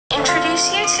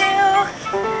introduce you to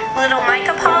little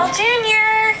Micah Paul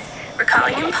Jr. We're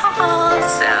calling him Paul,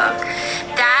 so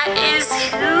that is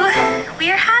who we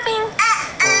are having.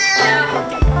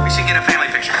 We should get a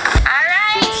family picture.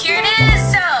 Alright, here it is.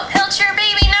 So, Pilcher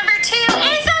baby number 2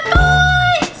 is a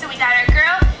boy! So we got our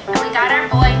girl and we got our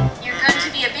boy. You're going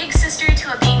to be a big sister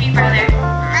to a baby brother.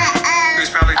 Who's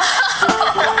probably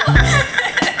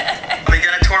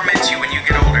gonna torment you when you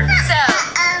get older. So,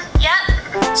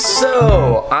 yep.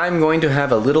 So, I'm going to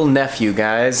have a little nephew,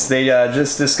 guys. They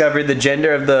just discovered the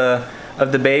gender of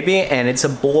the baby, and it's a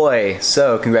boy.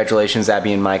 So, congratulations,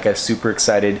 Abby and Micah. Super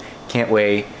excited. Can't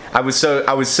wait. I was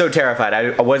so terrified.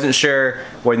 I wasn't sure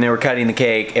when they were cutting the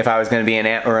cake if I was going to be an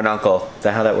aunt or an uncle. Is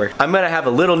that how that works? I'm going to have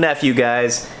a little nephew,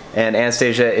 guys, and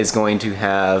Anastasia is going to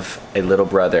have a little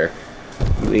brother.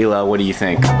 Leela, what do you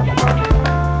think?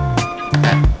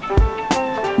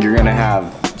 You're going to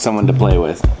have someone to play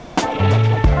with.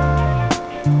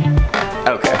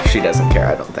 Okay, she doesn't care,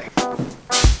 I don't think.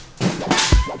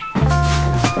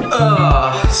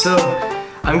 So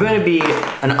I'm going to be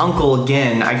an uncle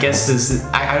again. I guess this is,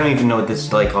 I don't even know what this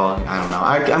is like called. I don't know.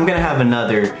 I'm going to have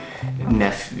another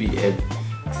nephew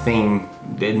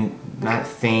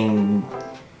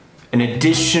an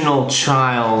additional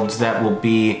child that will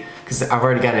be, because I've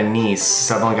already got a niece,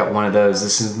 so I've only got one of those.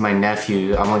 This is my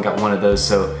nephew. I've only got one of those,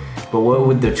 so, but what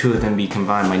would the two of them be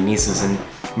combined? My niece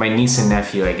and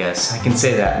nephew, I guess. I can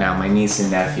say that now, my niece and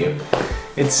nephew.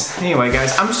 Anyway,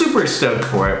 guys, I'm super stoked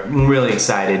for it. I'm really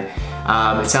excited.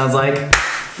 It sounds like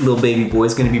little baby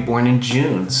boy's gonna be born in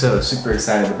June, so super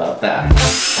excited about that.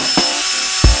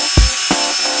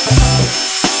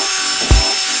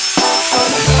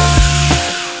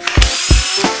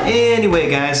 Anyway,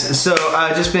 guys, so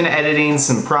I've just been editing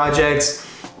some projects.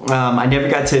 I never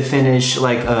got to finish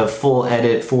like a full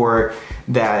edit for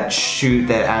that shoot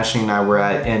that Ashley and I were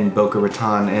at in Boca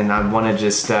Raton, and I want to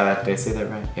just, did I say that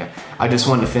right? Yeah. I just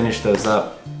wanted to finish those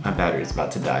up. My battery's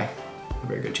about to die. I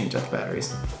better go change out the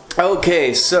batteries.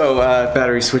 Okay, so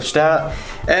battery switched out,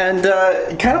 and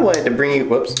kind of wanted to bring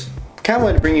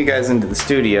you, guys into the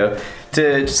studio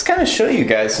to just kind of show you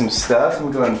guys some stuff.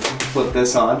 I'm going to flip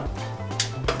this on.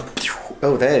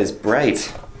 Oh, that is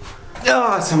bright.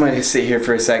 Oh, so I'm going to sit here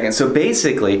for a second. So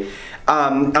basically,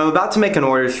 I'm about to make an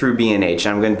order through B&H.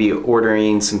 I'm going to be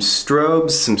ordering some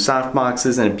strobes, some soft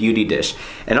boxes, and a beauty dish.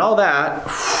 And all that,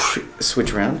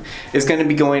 switch around, is going to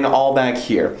be going all back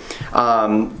here.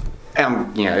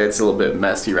 Yeah, it's a little bit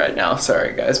messy right now,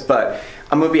 sorry guys, but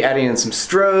I'm going to be adding in some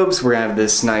strobes. We're going to have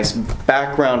this nice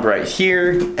background right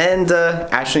here, and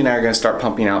Ashley and I are going to start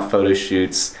pumping out photo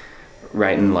shoots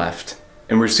right and left.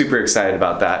 And we're super excited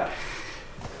about that.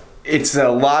 It's a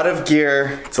lot of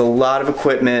gear, it's a lot of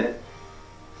equipment,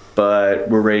 but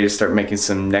we're ready to start making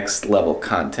some next level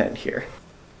content here.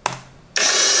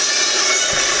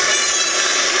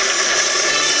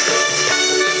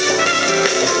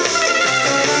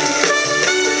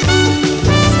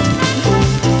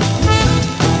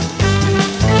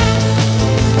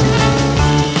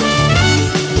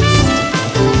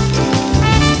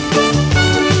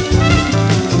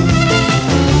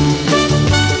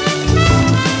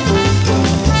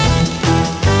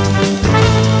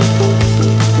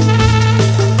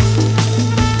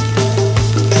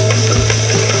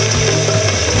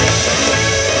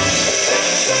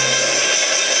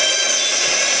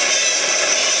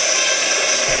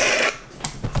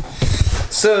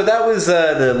 So that was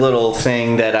the little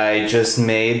thing that I just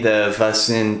made of us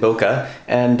in Boca,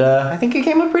 and I think it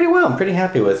came up pretty well. I'm pretty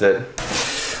happy with it.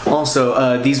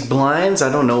 Also, these blinds,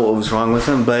 I don't know what was wrong with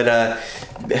them, but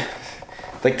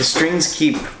like the strings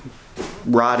keep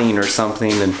rotting or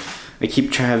something, and I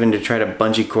keep having to try to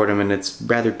bungee cord them, and it's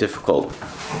rather difficult.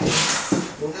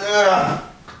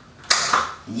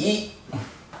 Yeet.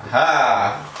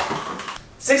 Ha.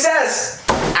 Success!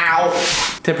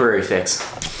 Ow. Temporary fix.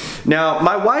 Now,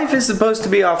 my wife is supposed to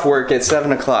be off work at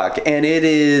 7 o'clock, and it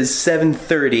is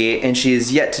 7:30, and she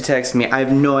is yet to text me. I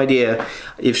have no idea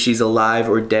if she's alive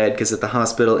or dead, because at the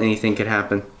hospital, anything could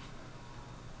happen.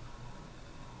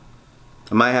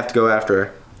 I might have to go after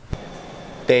her.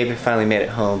 Babe finally made it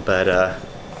home, but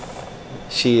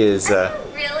she is,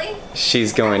 Really?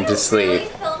 she's going to sleep.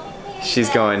 She's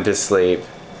going to sleep.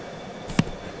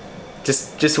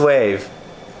 Just wave.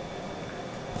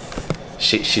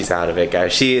 She's out of it,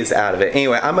 guys. She is out of it.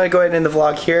 Anyway, I'm gonna go ahead and end the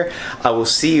vlog here. I will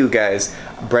see you guys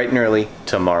bright and early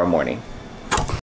tomorrow morning.